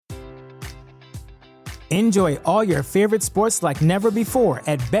Enjoy all your favorite sports like never before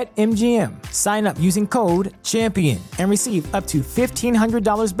at BetMGM. Sign up using code CHAMPION and receive up to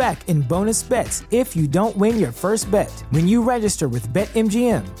 $1,500 back in bonus bets if you don't win your first bet. When you register with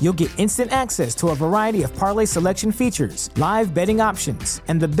BetMGM, you'll get instant access to a variety of parlay selection features, live betting options,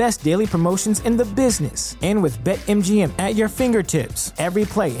 and the best daily promotions in the business. And with BetMGM at your fingertips, every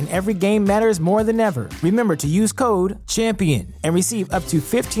play and every game matters more than ever. Remember to use code CHAMPION and receive up to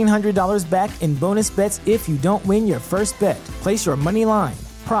 $1,500 back in bonus bets if you don't win your first bet. Place your money line,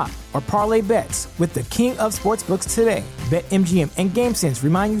 prop, or parlay bets with the king of sportsbooks today. BetMGM and GameSense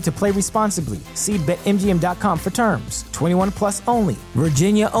remind you to play responsibly. See BetMGM.com for terms. 21 plus only.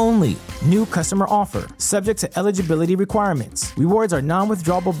 Virginia only. New customer offer. Subject to eligibility requirements. Rewards are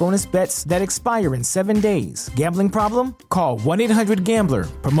non-withdrawable bonus bets that expire in 7 days. Gambling problem? Call 1-800-GAMBLER.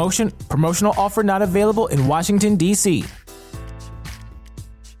 Promotional offer not available in Washington, D.C.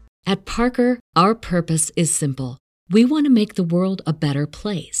 At Parker, our purpose is simple. We want to make the world a better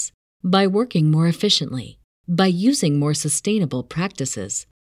place by working more efficiently, by using more sustainable practices,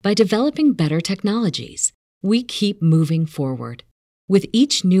 by developing better technologies. We keep moving forward. With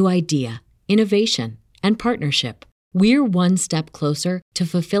each new idea, innovation, and partnership, we're one step closer to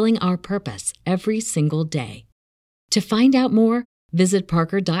fulfilling our purpose every single day. To find out more, visit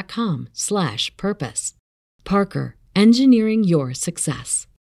parker.com/purpose. Parker, engineering your success.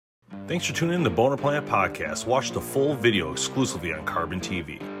 Thanks for tuning in to the Boner Planet Podcast. Watch the full video exclusively on Carbon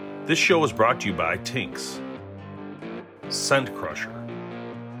TV. This show is brought to you by Tinks, Scent Crusher,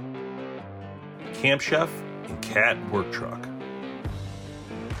 Camp Chef and Cat Work Truck,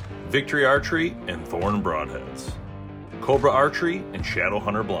 Victory Archery and Thorn Broadheads, Cobra Archery and Shadow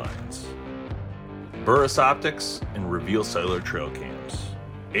Hunter Blinds, Burris Optics and Reveal Cellular Trail Cams,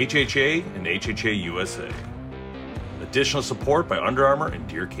 HHA and HHA USA. Additional support by Under Armour and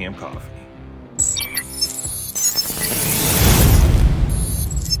Deer Camp Coffee.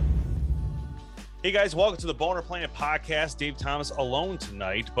 Hey guys, welcome to the Boner Planet Podcast. Dave Thomas alone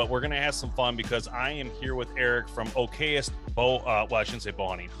tonight, but we're going to have some fun because I am here with Eric from Okayest I shouldn't say bow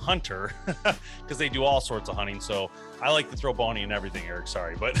hunting, Hunter, because they do all sorts of hunting. So I like to throw bow hunting and everything, Eric.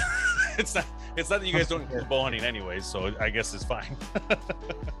 Sorry, but it's not that you guys don't include bow hunting anyways, so I guess it's fine.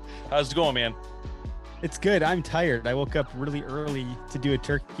 How's it going, man? It's good. I'm tired. I woke up really early to do a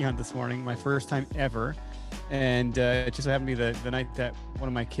turkey hunt this morning, my first time ever. And it just happened to be the night that one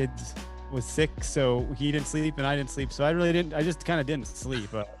of my kids was sick. So he didn't sleep and I didn't sleep. So I just kind of didn't sleep.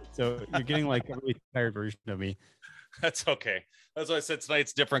 So you're getting like a really tired version of me. That's okay. That's why I said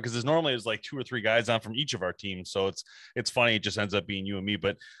tonight's different, because normally there's like 2 or 3 guys on from each of our teams. So it's funny. It just ends up being you and me.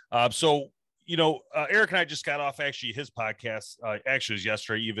 But Eric and I just got off actually his podcast. Actually, it was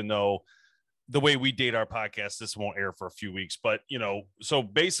yesterday, even though the way we date our podcast, this won't air for a few weeks, but so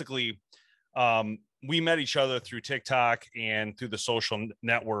basically we met each other through TikTok and through the social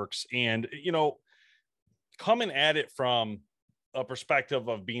networks, and, coming at it from a perspective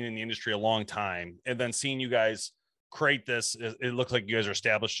of being in the industry a long time and then seeing you guys create this, it looked like you guys are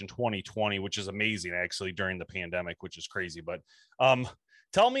established in 2020, which is amazing actually during the pandemic, which is crazy. But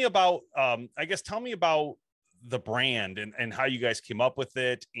tell me about the brand and how you guys came up with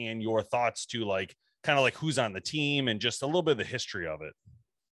it and your thoughts to kind of who's on the team and just a little bit of the history of it.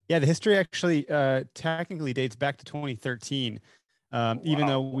 Yeah, the history actually technically dates back to 2013. Even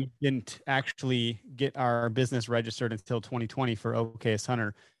though we didn't actually get our business registered until 2020 for Okayest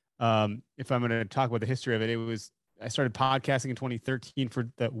Hunter. If I'm going to talk about the history of it, I started podcasting in 2013 for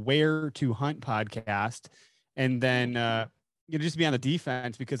the Where to Hunt podcast. And then, just be on the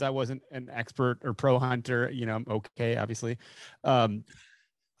defense because I wasn't an expert or pro hunter, I'm okay, obviously.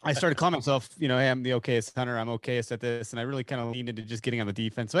 I started calling myself, hey, I'm the Okayest hunter. I'm okayest at this. And I really kind of leaned into just getting on the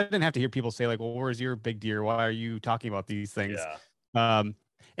defense. So I didn't have to hear people say well, where's your big deer? Why are you talking about these things? Yeah.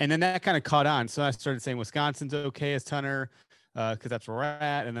 And then that kind of caught on. So I started saying Wisconsin's Okayest hunter because that's where we're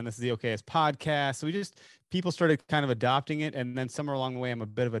at. And then this is the Okayest podcast. So people started kind of adopting it. And then somewhere along the way, I'm a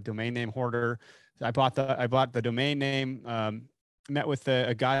bit of a domain name hoarder. I bought the domain name, met with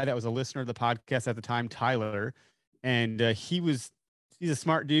a guy that was a listener of the podcast at the time, Tyler. And he's a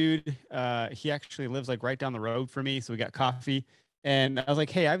smart dude. He actually lives right down the road from me. So we got coffee and I was like,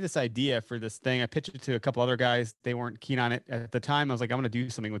 hey, I have this idea for this thing. I pitched it to a couple other guys. They weren't keen on it at the time. I was like, I'm going to do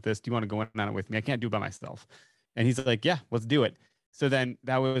something with this. Do you want to go in on it with me? I can't do it by myself. And he's like, yeah, let's do it. So then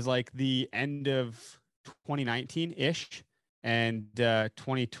that was the end of 2019 ish. And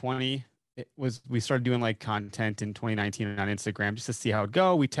 2020, we started doing content in 2019 on Instagram just to see how it'd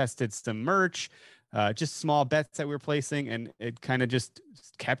go. We tested some merch, just small bets that we were placing, and it kind of just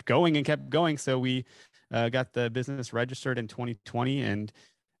kept going and kept going. So we got the business registered in 2020, and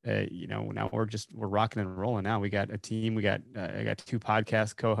now we're rocking and rolling. Now we got a team. I got 2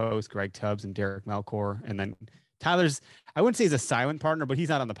 podcast co-hosts, Greg Tubbs and Derek Melkor, and then Tyler's. I wouldn't say he's a silent partner, but he's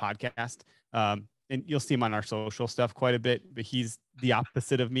not on the podcast. And you'll see him on our social stuff quite a bit. But he's the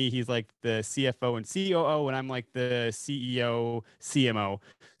opposite of me. He's like the CFO and COO, and I'm like the CEO, CMO.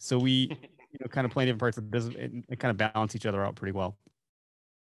 So we, kind of play different parts of the business and kind of balance each other out pretty well.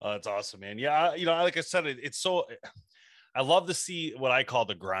 That's awesome, man. Yeah, like I said, it's so. I love to see what I call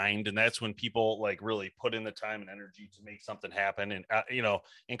the grind. And that's when people like really put in the time and energy to make something happen and,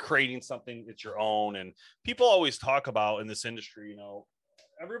 and creating something that's your own. And people always talk about in this industry,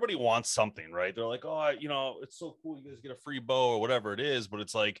 everybody wants something, right? They're like, oh, it's so cool. You guys get a free bow or whatever it is. But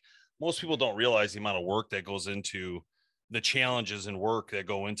it's like, most people don't realize the amount of work that goes into the challenges and work that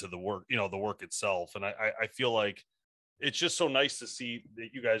go into the work, the work itself. And I feel like, it's just so nice to see that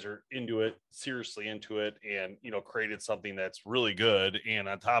you guys are seriously into it, and, created something that's really good. And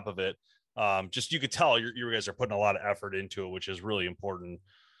on top of it, just, you could tell you guys are putting a lot of effort into it, which is really important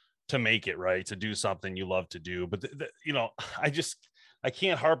to make it right, to do something you love to do. But, I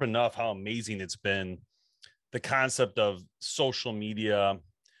can't harp enough how amazing it's been. The concept of social media.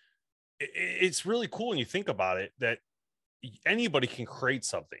 It's really cool when you think about it, that anybody can create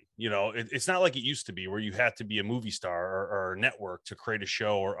something. It's not like it used to be where you had to be a movie star or a network to create a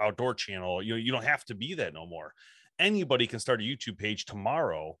show or outdoor channel. You don't have to be that no more. Anybody can start a YouTube page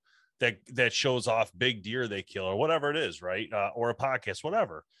tomorrow that shows off big deer they kill or whatever it is, right? Or a podcast,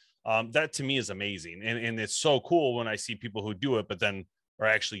 whatever. That to me is amazing. And it's so cool when I see people who do it, but then are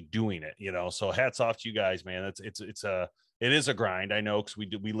actually doing it, so hats off to you guys, man. It is a grind, I know, because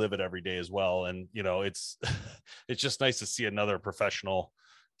we live it every day as well. And, it's just nice to see another professional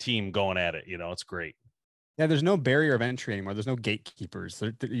team going at it. It's great. Yeah. There's no barrier of entry anymore. There's no gatekeepers.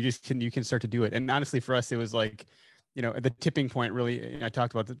 You can start to do it. And honestly, for us, it was like, the tipping point really. I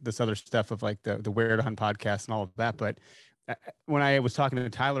talked about this other stuff of like the Where to Hunt podcast and all of that. But when I was talking to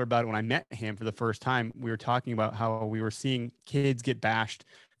Tyler about it, when I met him for the first time, we were talking about how we were seeing kids get bashed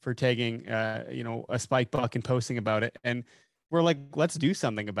for tagging, a spike buck and posting about it. And we're like, let's do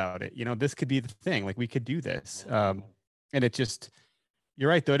something about it. This could be the thing. Like, we could do this. And it just, you're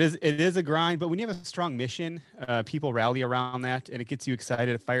right though. It is a grind, but when you have a strong mission, people rally around that, and it gets you excited.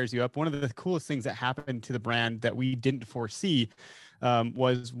 It fires you up. One of the coolest things that happened to the brand that we didn't foresee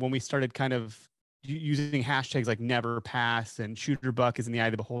was when we started kind of using hashtags like never pass and shooter buck is in the eye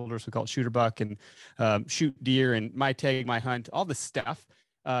of the beholder. So we call it shooter buck, and shoot deer and my tag, my hunt, all this stuff.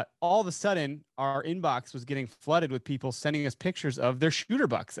 All of a sudden our inbox was getting flooded with people sending us pictures of their shooter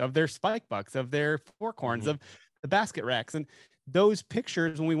bucks, of their spike bucks, of their fork horns, of the basket racks. And those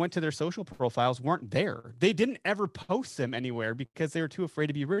pictures, when we went to their social profiles, weren't there. They didn't ever post them anywhere because they were too afraid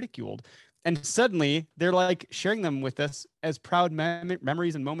to be ridiculed. And suddenly they're like sharing them with us as proud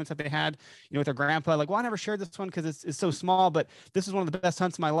memories and moments that they had, with their grandpa. Like, well, I never shared this one because it's so small, but this is one of the best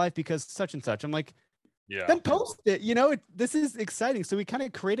hunts of my life because such and such. I'm like, yeah, then post it. This is exciting. So we kind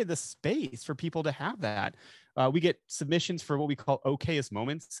of created the space for people to have that. We get submissions for what we call okayest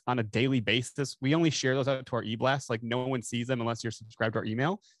moments on a daily basis. We only share those out to our e-blast. Like, no one sees them unless you're subscribed to our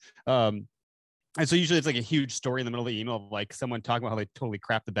email. And so usually it's like a huge story in the middle of the email of like someone talking about how they totally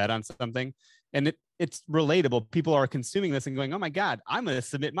crapped the bed on something. And it's relatable. People are consuming this and going, oh my God, I'm going to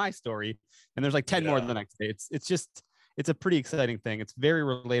submit my story. And there's like 10 more the next day. It's a pretty exciting thing. It's very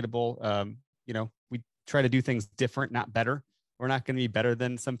relatable. We try to do things different, not better. We're not going to be better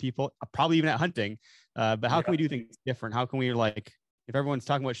than some people, probably even at hunting. But how can we do things different? How can we, like, if everyone's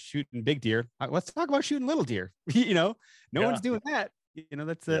talking about shooting big deer, let's talk about shooting little deer. No one's doing that.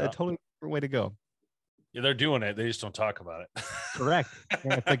 That's a totally different way to go. Yeah, they're doing it. They just don't talk about it. Correct.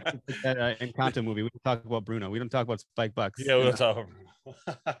 Yeah, it's like that Encanto movie. We don't talk about Bruno. We don't talk about spike bucks. Yeah, we don't talk about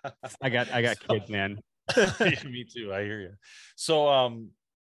Bruno. I got kids, man. Me too. I hear you. So,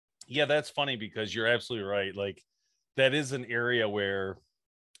 yeah, that's funny because you're absolutely right. Like, that is an area where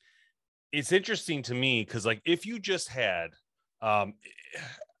it's interesting to me because, like, if you just had, I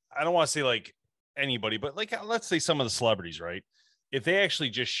don't want to say like anybody, but like, let's say some of the celebrities, right? If they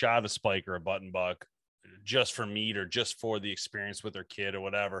actually just shot a spike or a button buck just for meat or just for the experience with their kid or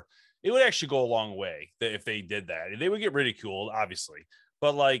whatever, it would actually go a long way if they did that. They would get ridiculed, obviously,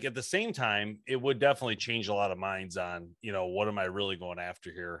 but like at the same time, it would definitely change a lot of minds on, what am I really going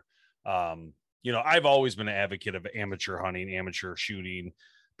after here? I've always been an advocate of amateur hunting, amateur shooting.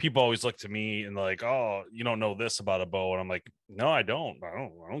 people always look to me and like, oh, you don't know this about a bow. And I'm like, no, I don't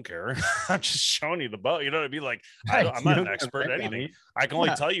care. I'm just showing you the bow. You know what I mean? Like, I'm not an expert at anything. I can only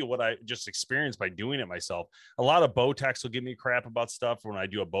tell you what I just experienced by doing it myself. A lot of bow techs will give me crap about stuff when I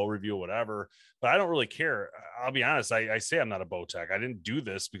do a bow review or whatever, but I don't really care. I'll be honest. I say I'm not a bow tech. I didn't do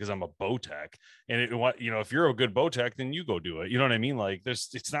this because I'm a bow tech. And if you're a good bow tech, then you go do it. You know what I mean? Like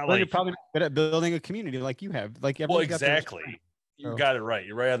it's not like you're probably not good at building a community like you have. Like exactly. You got it right.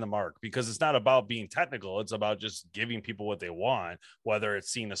 You're right on the mark, because it's not about being technical. It's about just giving people what they want, whether it's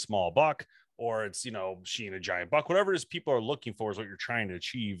seeing a small buck or it's, seeing a giant buck, whatever it is people are looking for is what you're trying to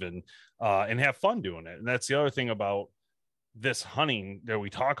achieve, and have fun doing it. And that's the other thing about this hunting that we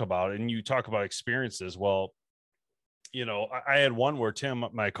talk about. And you talk about experiences. Well, I had one where Tim,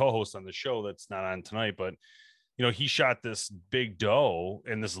 my co-host on the show that's not on tonight, but he shot this big doe,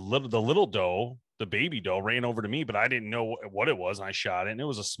 and the little doe, the baby doe, ran over to me, but I didn't know what it was. And I shot it, and it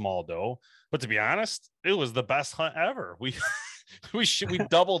was a small doe. But to be honest, it was the best hunt ever. We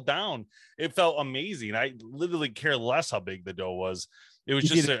doubled down. It felt amazing. I literally care less how big the doe was. It was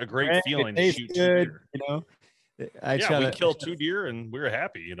just a great feeling to shoot two deer. We killed 2 deer, and we were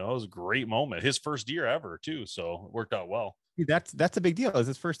happy. It was a great moment. His first deer ever too, so it worked out well. That's a big deal. Is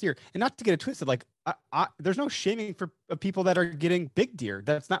his first deer, and not to get it twisted. Like, there's no shaming for people that are getting big deer.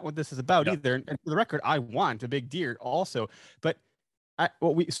 That's not what this is about either. And for the record, I want a big deer also. But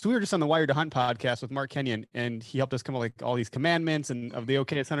we were just on the Wired to Hunt podcast with Mark Kenyon, and he helped us come up with like all these commandments and of the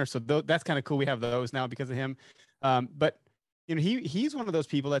OKS hunter. So that's kind of cool. We have those now because of him. But he's one of those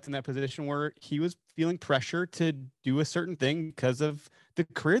people that's in that position where he was feeling pressure to do a certain thing because of the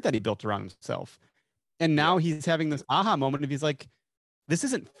career that he built around himself. And now he's having this aha moment of he's like, this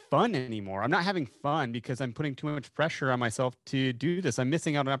isn't fun anymore. I'm not having fun because I'm putting too much pressure on myself to do this. I'm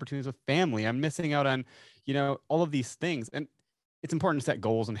missing out on opportunities with family. I'm missing out on, all of these things. And it's important to set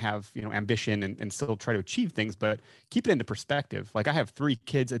goals and have, ambition and still try to achieve things, but keep it into perspective. Like, I have 3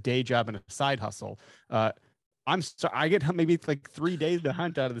 kids, a day job, and a side hustle. I get maybe like 3 days to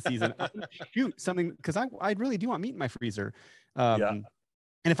hunt out of the season. I shoot something because I really do want meat in my freezer.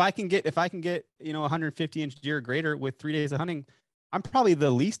 And if I can get 150-inch deer or greater with 3 days of hunting, I'm probably the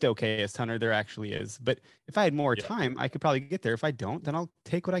least okayest hunter there actually is. But if I had more time, I could probably get there. If I don't, then I'll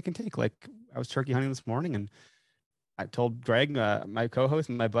take what I can take. Like, I was turkey hunting this morning, and I told Greg, my co-host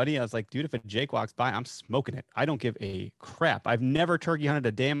and my buddy, I was like, dude, if a Jake walks by, I'm smoking it. I don't give a crap. I've never turkey hunted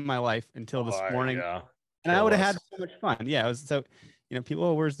a day in my life until this morning. Yeah. And I would have had so much fun. Yeah. It was so,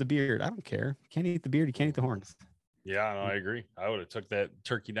 people, where's the beard? I don't care. You can't eat the beard. You can't eat the horns. Yeah, no, I agree. I would have took that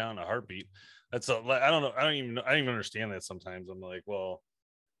turkey down in a heartbeat. I don't know. I don't even understand that sometimes. I'm like, well,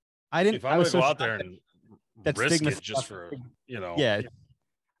 if I would go out there and risk it just for, Yeah.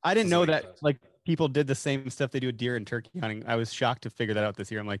 I didn't know that like people did the same stuff they do with deer and turkey hunting. I was shocked to figure that out this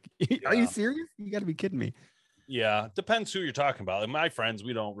year. I'm like, are you serious? You got to be kidding me. Yeah. Depends who you're talking about. Like, my friends,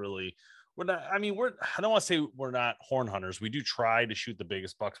 we're not, I don't want to say we're not horn hunters. We do try to shoot the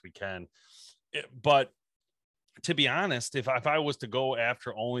biggest bucks we can, but to be honest, if I was to go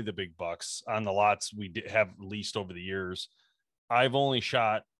after only the big bucks on the lots we have leased over the years, I've only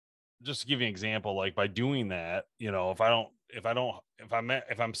shot, just to give you an example, like by doing that, if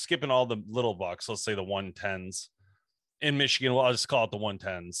I'm skipping all the little bucks, let's say the 110s in Michigan, well, I'll just call it the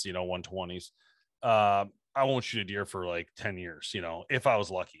 110s, 120s. I won't shoot a deer for like 10 years, if I was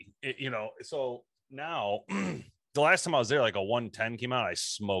lucky, so now the last time I was there, like a 110 came out, I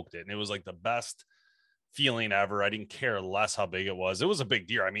smoked it. And it was like the best feeling ever. I didn't care less how big it was. It was a big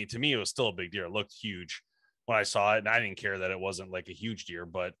deer. I mean, to me, it was still a big deer. It looked huge when I saw it, and I didn't care that it wasn't like a huge deer.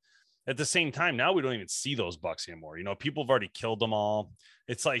 But at the same time, now we don't even see those bucks anymore. People have already killed them all.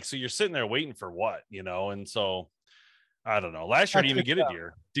 It's like, so you're sitting there waiting for what, and so I don't know. Last year, I didn't even get a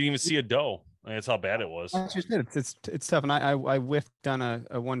deer. Didn't even see a doe. I mean, that's how bad it was. It's tough. And I whiffed on a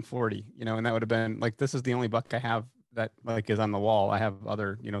 140, and that would have been like, this is the only buck I have that like is on the wall. I have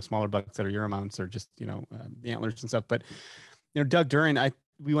other, smaller bucks that are Euro mounts or just, the antlers and stuff. But, Doug Duran,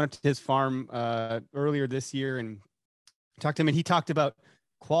 we went to his farm earlier this year and talked to him, and he talked about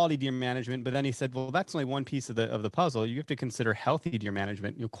quality deer management, but then he said, well, that's only one piece of the puzzle. You have to consider healthy deer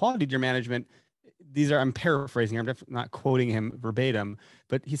management. Quality deer management, I'm paraphrasing, I'm definitely not quoting him verbatim,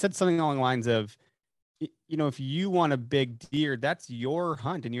 but he said something along the lines of, if you want a big deer, that's your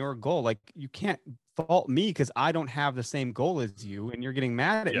hunt and your goal. Like, you can't fault me because I don't have the same goal as you, and you're getting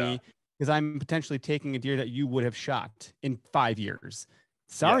mad at me because I'm potentially taking a deer that you would have shot in 5 years.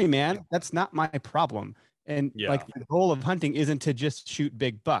 Sorry, man, that's not my problem. And like, the goal of hunting isn't to just shoot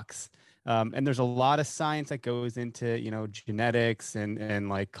big bucks. And there's a lot of science that goes into, genetics and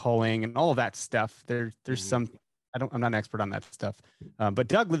like culling and all of that stuff. There's some I'm not an expert on that stuff. But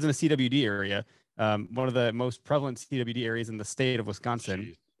Doug lives in a CWD area, one of the most prevalent CWD areas in the state of Wisconsin.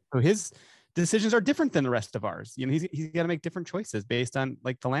 Jeez. So his decisions are different than the rest of ours. He's got to make different choices based on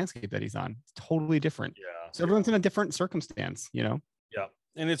like the landscape that he's on. It's totally different. Yeah. So everyone's in a different circumstance, Yeah.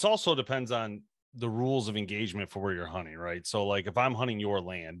 And it's also depends on the rules of engagement for where you're hunting, right? So like if I'm hunting your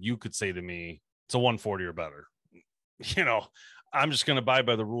land, you could say to me, it's a 140 or better. I'm just going to abide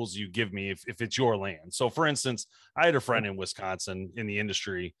by the rules you give me if it's your land. So for instance, I had a friend in Wisconsin in the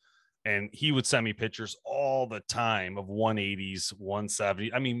industry, and he would send me pictures all the time of 180s,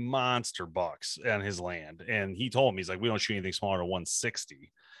 170. I mean, monster bucks on his land. And he told me, he's like, we don't shoot anything smaller than 160.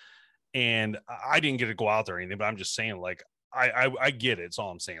 And I didn't get to go out there or anything, but I'm just saying, like, I get it. It's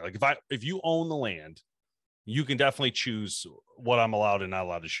all I'm saying. Like if you own the land, you can definitely choose what I'm allowed and not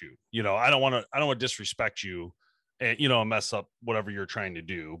allowed to shoot. I don't want to disrespect you and, mess up whatever you're trying to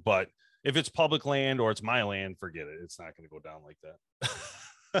do. But if it's public land or it's my land, forget it. It's not going to go down like that.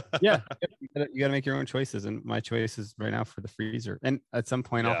 Yeah. You got to make your own choices. And my choice is right now for the freezer. And at some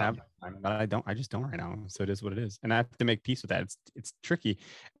point I'll have time, but I just don't right now. So it is what it is. And I have to make peace with that. It's tricky.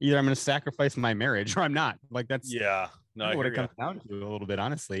 Either I'm going to sacrifice my marriage or I'm not. Like that's what it comes down to a little bit,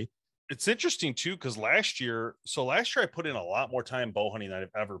 honestly. It's interesting too, because last year I put in a lot more time bow hunting than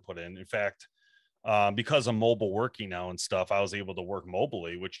I've ever put in. In fact, because I'm mobile working now and stuff, I was able to work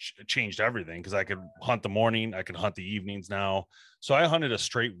mobilely, which changed everything because I could hunt the morning, I could hunt the evenings now. So I hunted a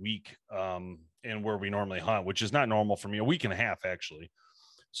straight week in where we normally hunt, which is not normal for me, a week and a half actually.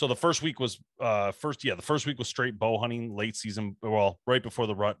 So the first week was the first week was straight bow hunting, late season, well, right before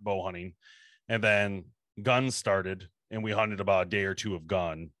the rut bow hunting. And then guns started and we hunted about a day or two of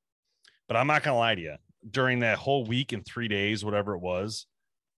gun. But I'm not going to lie to you, during that whole week and 3 days, whatever it was,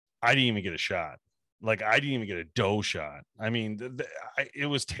 I didn't even get a shot. Like I didn't even get a doe shot. I mean, it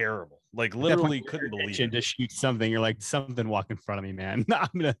was terrible. Like literally couldn't believe it. To shoot something, you're like, something walk in front of me, man. I'm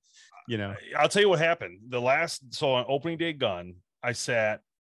gonna, I'll tell you what happened. On opening day gun, I sat.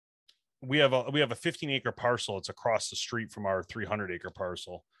 We have a 15-acre parcel. It's across the street from our 300-acre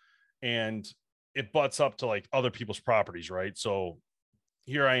parcel, and it butts up to like other people's properties, right? So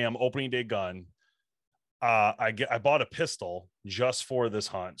here I am, opening day gun. I bought a pistol just for this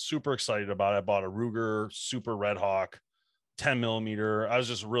hunt. Super excited about it. I bought a Ruger Super Red Hawk 10 millimeter. I was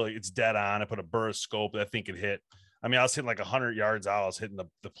just it's dead on. I put a Burris scope that I think it hit. I mean, I was hitting like 100 yards out. I was hitting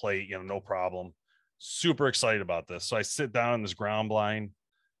the plate, no problem. Super excited about this. So I sit down in this ground blind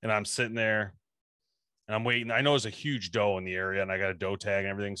and I'm sitting there and I'm waiting. I know there's a huge doe in the area and I got a doe tag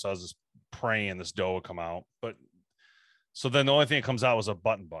and everything. So I was just praying this doe would come out. But so then the only thing that comes out was a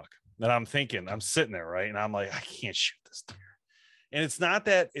button buck. And I'm thinking, I'm sitting there, right? And I'm like, I can't shoot this deer. And it's not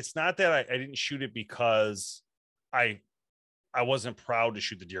that I didn't shoot it because I wasn't proud to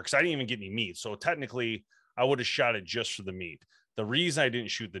shoot the deer because I didn't even get any meat. So technically I would have shot it just for the meat. The reason I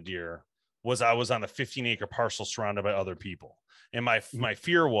didn't shoot the deer was I was on a 15-acre parcel surrounded by other people. And my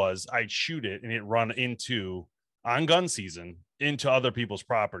fear was I'd shoot it and it run on gun season into other people's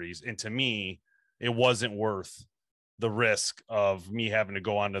properties. And to me, it wasn't worth the risk of me having to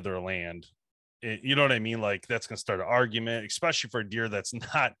go onto their land. You know what I mean? Like that's going to start an argument, especially for a deer that's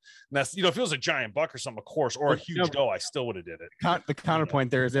not, if it was a giant buck or something, of course, or a huge doe, I still would have did it. The counterpoint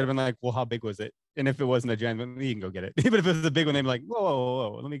there is they'd have been like, well, how big was it? And if it wasn't a giant, you can go get it. Even if it was a big one, they'd be like,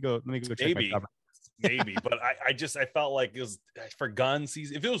 whoa, let me go check my cover. Maybe, but I felt like it was for gun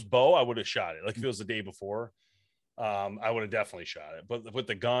season. If it was bow, I would have shot it. Like if it was the day before, I would have definitely shot it. But with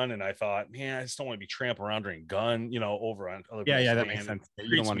the gun, and I thought, man, I just don't want to be tramping around during gun, over on other people's that land. makes sense. It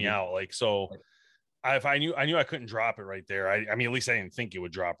freaks me out. Like so, if I knew I couldn't drop it right there. I mean, at least I didn't think it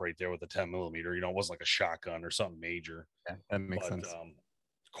would drop right there with a 10 millimeter. It wasn't like a shotgun or something major. Yeah, that makes sense.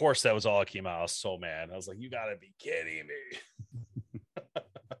 Of course, that was all that came out. I was so mad. I was like, you gotta be kidding me.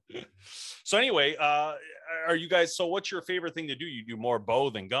 So anyway, are you guys? So what's your favorite thing to do? You do more bow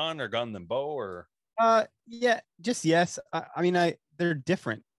than gun, or gun than bow, or? Yes. I mean, they're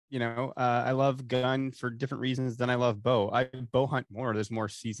different. I love gun for different reasons than I love bow. I bow hunt more. There's more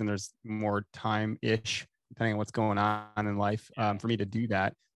season. There's more time-ish, depending on what's going on in life, for me to do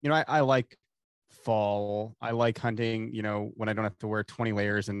that. I like fall. I like hunting, when I don't have to wear 20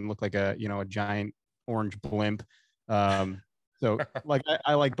 layers and look like a giant orange blimp. So like,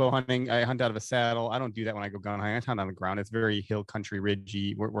 I like bow hunting. I hunt out of a saddle. I don't do that when I go gun hunting. I hunt on the ground. It's very hill country,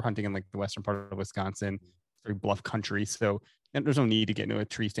 ridgy. We're hunting in like the western part of Wisconsin, very bluff country. So, and there's no need to get into a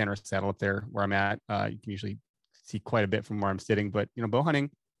tree stand or a saddle up there where I'm at. You can usually see quite a bit from where I'm sitting, but bow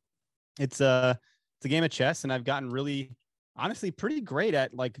hunting, it's a game of chess. And I've gotten really, honestly, pretty great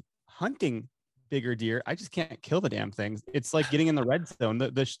at like hunting bigger deer. I just can't kill the damn things. It's like getting in the red zone.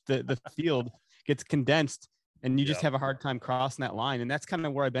 The field gets condensed and you just have a hard time crossing that line. And that's kind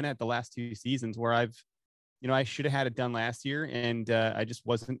of where I've been at the last 2 seasons, where I've, I should have had it done last year, and I just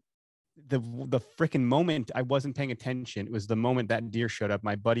wasn't. The freaking moment I wasn't paying attention, it was the moment that deer showed up.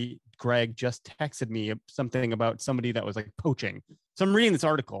 My buddy Greg just texted me something about somebody that was like poaching. So I'm reading this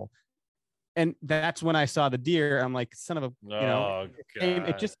article, and that's when I saw the deer. I'm like, son of a,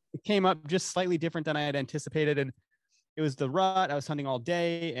 it came up just slightly different than I had anticipated. And it was the rut. I was hunting all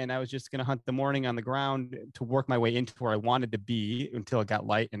day, and I was just going to hunt the morning on the ground to work my way into where I wanted to be until it got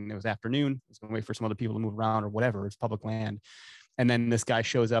light and it was afternoon. I was going to wait for some other people to move around or whatever. It's public land. And then this guy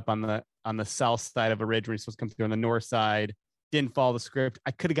shows up on the south side of a ridge where he's supposed to come through on the north side. Didn't follow the script.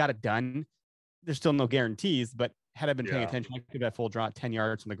 I could have got it done. There's still no guarantees, but had I been paying attention, I could have full draw at 10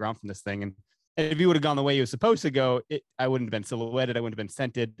 yards from the ground from this thing. And if he would have gone the way he was supposed to go, I wouldn't have been silhouetted. I wouldn't have been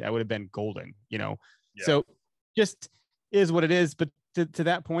scented. I would have been golden, So just is what it is. But to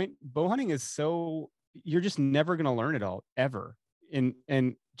that point, bow hunting is so, you're just never going to learn it all ever.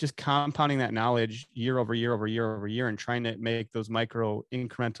 And just compounding that knowledge year over year over year over year and trying to make those micro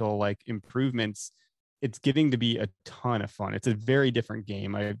incremental like improvements, it's getting to be a ton of fun. It's a very different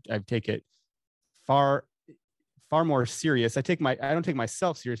game. I take it far more serious. I don't take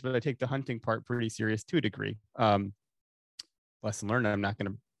myself serious, but I take the hunting part pretty serious to a degree. Lesson learned. I'm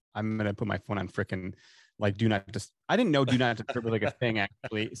going to put my phone on frickin' like do not I didn't know do not disturb like a thing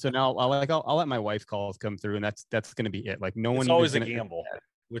actually. So now I'll let my wife's calls come through, and that's going to be it. Like no one. It's always a gamble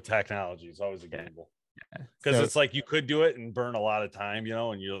with technology. It's always a gamble because it's like you could do it and burn a lot of time,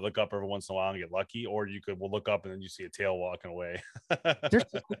 and you look up every once in a while and get lucky, or we'll look up and then you see a tail walking away. There's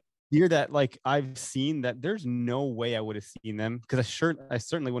deer that like I've seen that there's no way I would have seen them, because I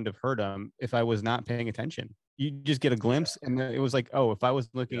certainly wouldn't have heard them if I was not paying attention. You just get a glimpse, and it was like, oh, if I was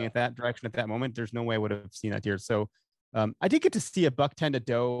looking at that direction at that moment, there's no way I would have seen that deer. So I did get to see a buck tend to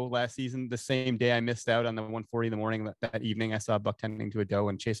doe last season. The same day I missed out on the 140 in the morning, that evening I saw a buck tending to a doe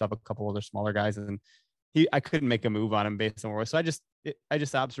and chase off a couple other smaller guys, and I couldn't make a move on him based on where. So I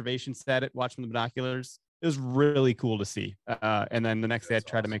just observation set it, watched from the binoculars. It was really cool to see. And then the next day I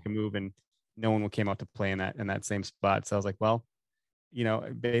tried to make a move, and no one came out to play in that same spot. So I was like, well,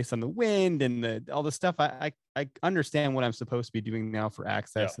 based on the wind and all the stuff, I understand what I'm supposed to be doing now for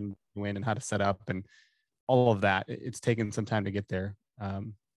access and wind and how to set up and all of that. It's taken some time to get there.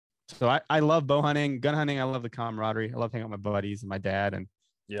 So I love bow hunting, gun hunting. I love the camaraderie. I love hanging out with my buddies and my dad and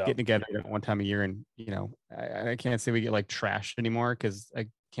getting together one time a year. And, I can't say we get like trashed anymore, because I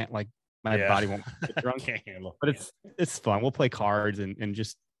can't my body won't get drunk, but it's fun. We'll play cards and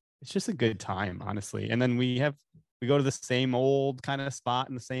just, it's just a good time, honestly. And then we go to the same old kind of spot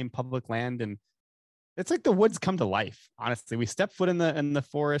in the same public land, and it's like the woods come to life. Honestly, we step foot in the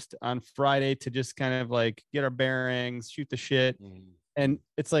forest on Friday to just kind of like get our bearings, shoot the shit. And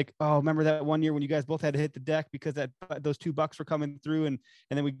it's like, oh, remember that one year when you guys both had to hit the deck because those 2 bucks were coming through, and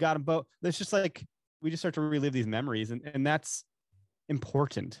then we got them both. It's just like, we just start to relive these memories, and that's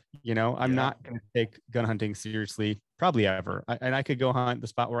important. I'm not going to take gun hunting seriously probably ever. I could go hunt the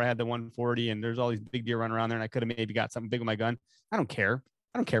spot where I had the 140 and there's all these big deer running around there, and I could have maybe got something big with my gun. I don't care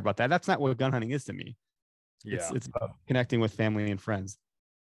about that. That's not what gun hunting is to me. It's about connecting with family and friends.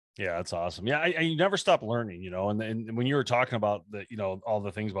 Yeah, that's awesome. Yeah, I never stop learning, and when you were talking about all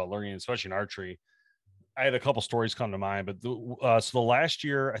the things about learning, especially in archery, I had a couple stories come to mind. But so the last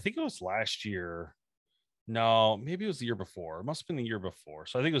year, I think it was last year. No, maybe it was the year before. It must have been the year before.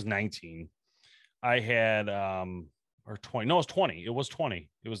 So I think it was 19. I had or 20. No, it was 20. It was 20.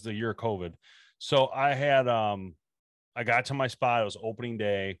 It was the year of COVID. So I had I got to my spot. It was opening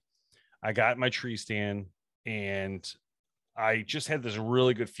day. I got my tree stand, and I just had this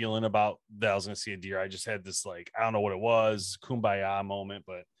really good feeling about that I was going to see a deer. I just had this, like, I don't know what it was, kumbaya moment,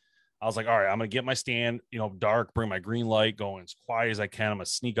 but I was like, all right, I'm going to get my stand, dark, bring my green light, going as quiet as I can. I'm going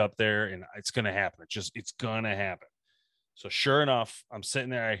to sneak up there, and it's going to happen. It's going to happen. So sure enough, I'm sitting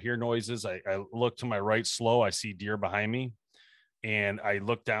there. I hear noises. I look to my right slow. I see deer behind me, and I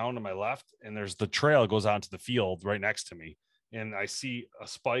look down to my left, and there's the trail goes out into the field right next to me. And I see a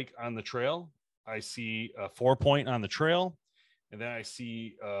spike on the trail. I see a 4-point on the trail. And then I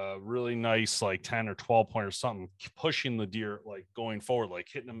see a really nice, like 10 or 12 point or something, pushing the deer, like going forward, like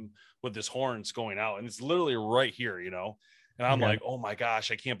hitting him with his horns going out. And it's literally right here, and I'm like, oh my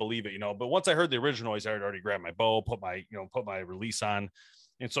gosh, I can't believe it. But once I heard the original noise, I had already grabbed my bow, put my release on.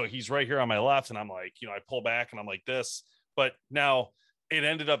 And so he's right here on my left. And I'm like, I pull back and I'm like this, but now it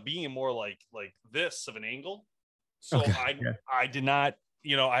ended up being more like this of an angle. So I did not,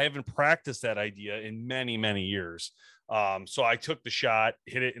 I haven't practiced that idea in many, many years. So I took the shot,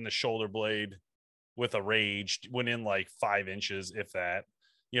 hit it in the shoulder blade with a rage, went in like 5 inches, if that.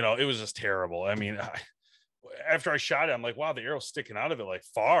 It was just terrible. I mean, after I shot it, I'm like, wow, the arrow's sticking out of it like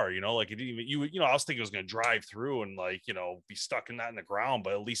far, like it didn't even, I was thinking it was going to drive through and like, be stuck in that in the ground,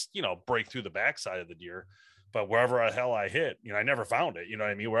 but at least, break through the backside of the deer. But wherever the hell I hit, I never found it. You know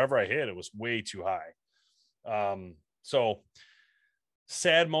what I mean? Wherever I hit, it was way too high. So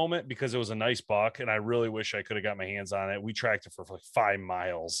sad moment because it was a nice buck and I really wish I could have got my hands on it. We tracked it for like 5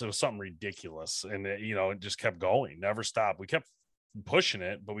 miles. It was something ridiculous. And it just kept going, never stopped. We kept pushing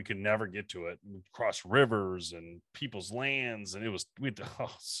it, but we could never get to it. We'd cross rivers and people's lands. And it was,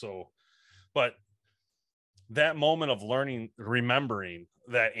 but that moment of remembering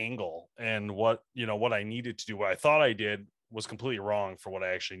that angle and what I needed to do, what I thought I did was completely wrong for what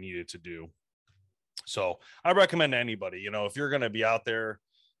I actually needed to do. So I recommend to anybody, if you're going to be out there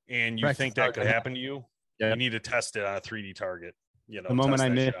and you think that could happen to you, you need to test it on a 3D target. The moment I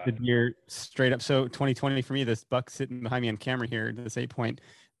missed the deer straight up. So 2020 for me, this buck sitting behind me on camera here, this 8-point,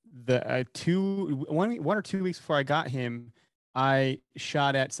 the 1 or 2 weeks before I got him, I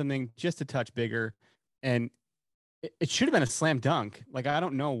shot at something just a touch bigger and it should have been a slam dunk. Like, I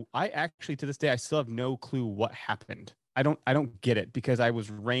don't know. I actually, to this day, I still have no clue what happened. I don't get it because I was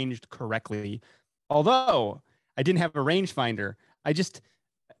ranged correctly. Although I didn't have a rangefinder.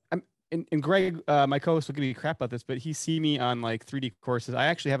 And Greg, my co-host, will give me crap about this, but he see me on like 3D courses. I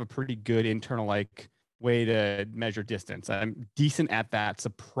actually have a pretty good internal like way to measure distance. I'm decent at that,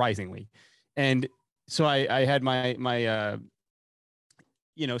 surprisingly. And so I had my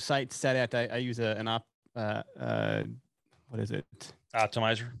sight set at, I use what is it?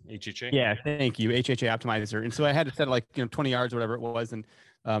 Optimizer, HHA. Yeah, thank you, HHA optimizer. And so I had to set like 20 yards or whatever it was, and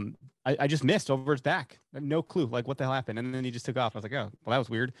I just missed over his back. I have no clue like what the hell happened, and then he just took off. I was like, oh, well, that was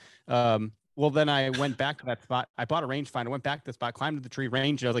weird. Well, then I went back to that spot. I bought a rangefinder, went back to the spot, climbed to the tree,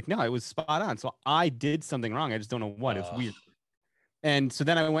 ranged. And I was like, no, it was spot on. So I did something wrong. I just don't know what. It's weird. And so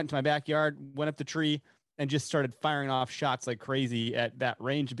then I went to my backyard, went up the tree, and just started firing off shots like crazy at that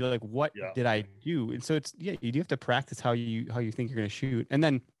range to be like, what did I do? And so you do have to practice how you think you're going to shoot. And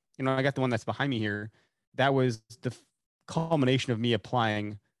then, I got the one that's behind me here. That was the culmination of me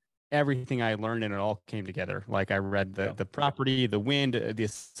applying everything I learned, and it all came together. Like I read the property, the wind, the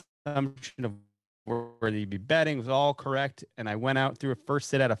assumption of where they'd be bedding was all correct. And I went out through a first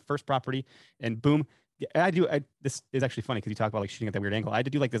sit at a first property and boom. This is actually funny because you talk about like shooting at that weird angle. I had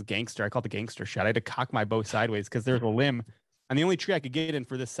to do like this gangster. I call it the gangster shot. I had to cock my bow sideways because there's a limb and the only tree I could get in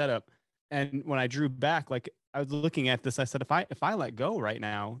for this setup. And when I drew back, like I was looking at this, I said, if I let go right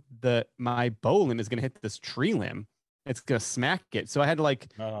now, my bow limb is going to hit this tree limb. It's going to smack it. So I had to like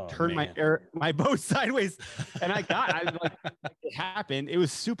turn my bow sideways and it happened. It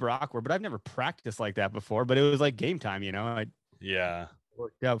was super awkward, but I've never practiced like that before, but it was like game time, Yeah.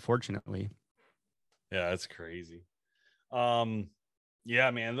 Worked out fortunately. Yeah, that's crazy.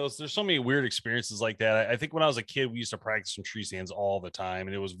 Yeah, man, there's so many weird experiences like that. I think when I was a kid, we used to practice from tree stands all the time,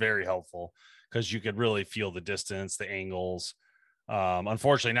 and it was very helpful because you could really feel the distance, the angles.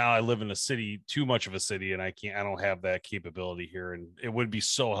 Unfortunately, now I live in a city, too much of a city, and I don't have that capability here. And it would be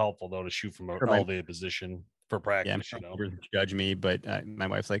so helpful though to shoot from an elevated position for practice. Yeah, judge me, but my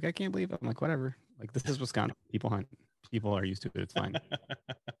wife's like, I can't believe it. I'm like, whatever. Like, this is Wisconsin. People hunt. People are used to it. It's fine.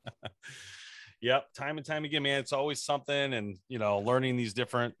 Yep. Time and time again, man, it's always something. And, learning these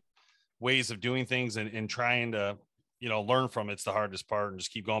different ways of doing things and trying to, learn from it's the hardest part and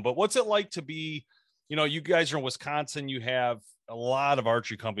just keep going. But what's it like to be, you guys are in Wisconsin, you have a lot of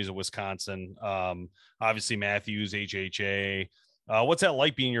archery companies in Wisconsin. Obviously Matthews, HHA. What's that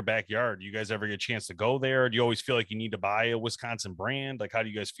like being in your backyard? Do you guys ever get a chance to go there? Do you always feel like you need to buy a Wisconsin brand? Like, how do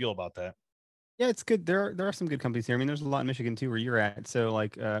you guys feel about that? Yeah, it's good. There are some good companies here. I mean, there's a lot in Michigan too, where you're at. So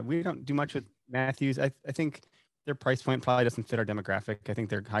like, we don't do much with Matthews. I think their price point probably doesn't fit our demographic. I think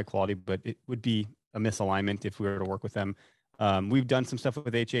they're high quality, but it would be a misalignment if we were to work with them. We've done some stuff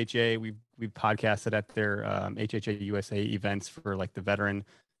with HHA. We've podcasted at their HHA USA events for like the veteran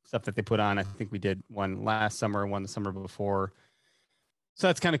stuff that they put on. I think we did one last summer, one the summer before. So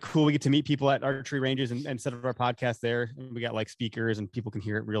that's kind of cool. We get to meet people at archery ranges and set up our podcast there. And we got like speakers and people can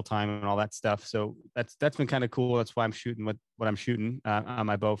hear it real time and all that stuff. So that's been kind of cool. That's why I'm shooting what I'm shooting on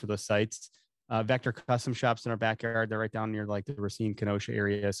my bow for those sites. Vector Custom Shops in our backyard. They're right down near like the Racine, Kenosha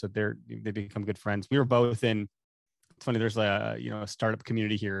area. So they become good friends. We were both in. It's funny. There's a startup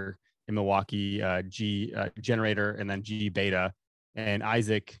community here in Milwaukee, G Generator, and then G Beta. And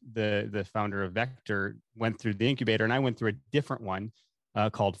Isaac, the founder of Vector, went through the incubator, and I went through a different one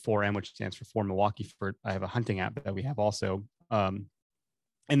called 4M, which stands for For Milwaukee. I have a hunting app that we have also. And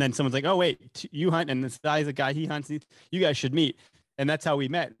then someone's like, "Oh wait, you hunt?" And this Isaac guy, he hunts. You guys should meet. And that's how we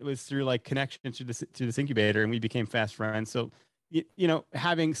met. It was through like connections through this incubator, and we became fast friends. So you know,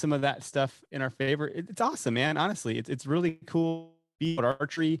 having some of that stuff in our favor, it's awesome, man. Honestly, it's really cool. Be at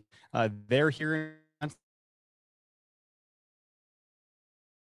archery. They're here in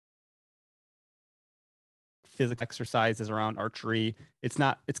physical exercises around archery. It's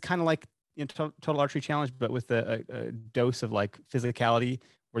kind of like Total Archery Challenge, but with a dose of like physicality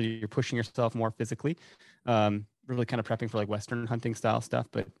where you're pushing yourself more physically. Really kind of prepping for like Western hunting style stuff.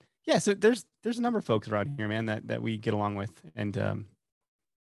 But yeah, so there's a number of folks around here, man, that we get along with. And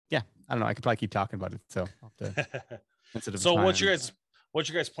yeah, I don't know. I could probably keep talking about it. So I'll have to so what's your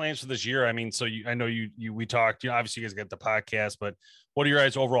guys plans for this year? I mean, so I know we talked, obviously you guys got the podcast, but what are your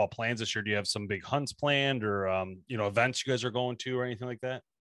guys' overall plans this year? Do you have some big hunts planned or, events you guys are going to or anything like that?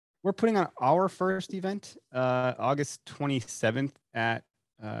 We're putting on our first event, August 27th at,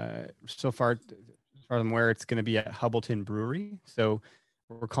 so far as far as I'm aware, it's going to be at Hubbleton Brewery. So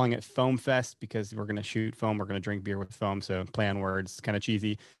we're calling it Foam Fest because we're going to shoot foam. We're going to drink beer with foam. So play on words, kind of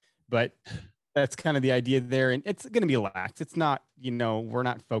cheesy, but that's kind of the idea there. And it's going to be lax. It's not, we're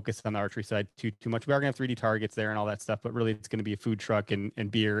not focused on the archery side too much. We are going to have 3D targets there and all that stuff, but really it's going to be a food truck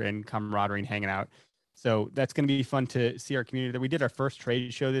and beer and camaraderie and hanging out. So that's going to be fun to see our community there. We did our first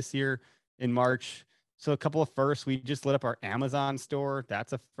trade show this year in March. So a couple of firsts. We just lit up our Amazon store.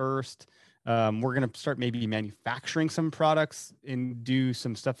 That's a first. We're going to start maybe manufacturing some products and do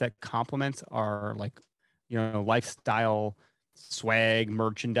some stuff that complements our lifestyle swag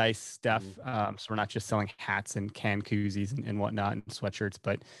merchandise stuff. So we're not just selling hats and canned koozies and whatnot and sweatshirts,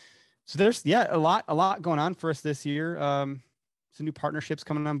 but so there's a lot going on for us this year. Some new partnerships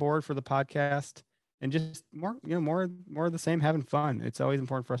coming on board for the podcast and just more of the same, having fun. It's always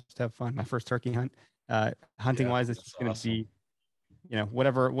important for us to have fun. My first turkey hunt, hunting wise, it's just going to be,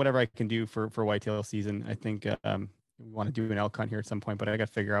 whatever I can do for whitetail season. I think we want to do an elk hunt here at some point, but I got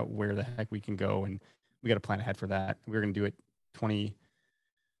to figure out where the heck we can go, and we got to plan ahead for that. We were going to do it 20,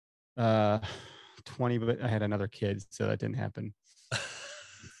 but I had another kid, so that didn't happen.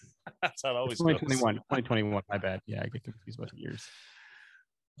 That's how it always 2021, my bad. Yeah, I get confused about the years.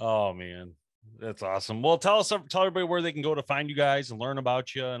 Oh man, that's awesome. Well, tell everybody where they can go to find you guys and learn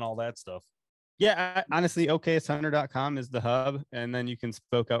about you and all that stuff. Yeah, honestly, okshunter.com is the hub, and then you can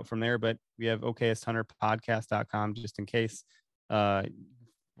spoke out from there. But we have okshunterpodcast.com just in case. We're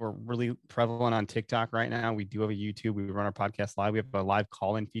really prevalent on TikTok right now. We do have a YouTube. We run our podcast live. We have a live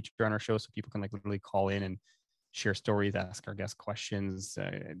call-in feature on our show, so people can literally call in and share stories, ask our guests questions,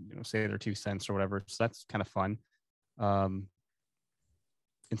 say their 2 cents or whatever. So that's kind of fun.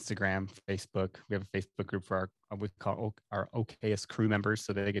 Instagram, Facebook. We have a Facebook group for our OKS crew members,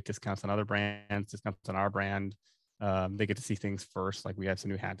 so they get discounts on other brands, discounts on our brand. They get to see things first. Like we have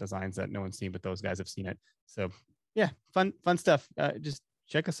some new hat designs that no one's seen, but those guys have seen it. So yeah, fun stuff. Just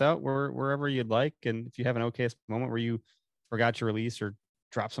check us out wherever you'd like. And if you have an OKS moment where you forgot to release or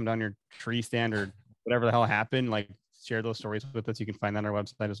drop some down your tree stand or whatever the hell happened, like share those stories with us. You can find that on our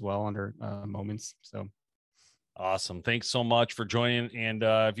website as well under moments. So. Awesome. Thanks so much for joining. And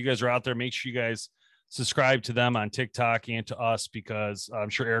if you guys are out there, make sure you guys subscribe to them on TikTok and to us, because I'm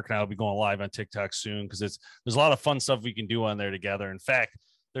sure Eric and I will be going live on TikTok soon, because there's a lot of fun stuff we can do on there together. In fact,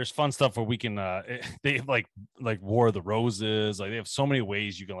 there's fun stuff where we can they have like War of the Roses. Like they have so many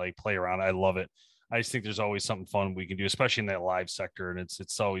ways you can like play around. I love it. I just think there's always something fun we can do, especially in that live sector. And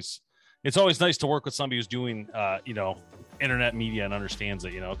it's always nice to work with somebody who's doing internet media and understands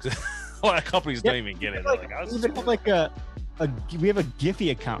it, because a lot of companies don't even get it. We have a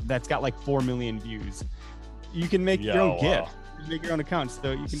Giphy account that's got like 4 million views. You can make your own GIF. You make your own account,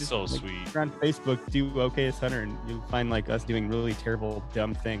 so you can just sweet. On Facebook, do OKS Hunter, and you'll find like us doing really terrible,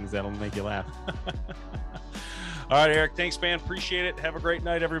 dumb things that'll make you laugh. All right, Eric. Thanks, man. Appreciate it. Have a great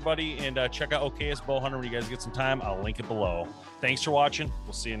night, everybody, and check out OKS Bow Hunter when you guys get some time. I'll link it below. Thanks for watching.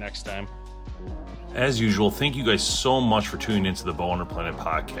 We'll see you next time. As usual, thank you guys so much for tuning into the Bowhunter Planet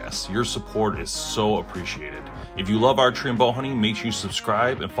podcast. Your support is so appreciated. If you love archery and bow hunting, make sure you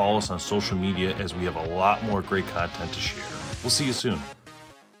subscribe and follow us on social media, as we have a lot more great content to share. We'll see you soon.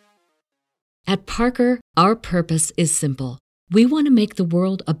 At Parker, our purpose is simple. We want to make the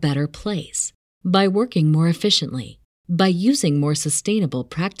world a better place by working more efficiently, by using more sustainable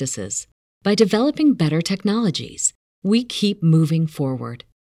practices, by developing better technologies. We keep moving forward.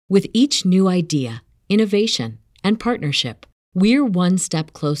 With each new idea, innovation, and partnership, we're one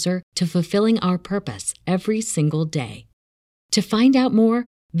step closer to fulfilling our purpose every single day. To find out more,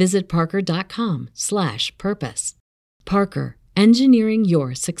 visit parker.com/purpose. Parker, engineering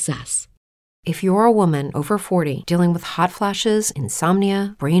your success. If you're a woman over 40 dealing with hot flashes,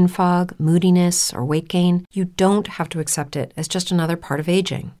 insomnia, brain fog, moodiness, or weight gain, you don't have to accept it as just another part of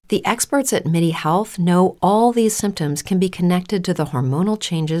aging. The experts at MIDI Health know all these symptoms can be connected to the hormonal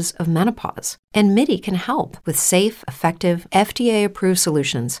changes of menopause. And MIDI can help with safe, effective, FDA-approved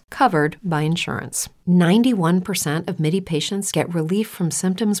solutions covered by insurance. 91% of MIDI patients get relief from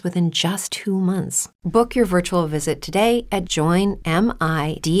symptoms within just 2 months. Book your virtual visit today at joinmidi.com.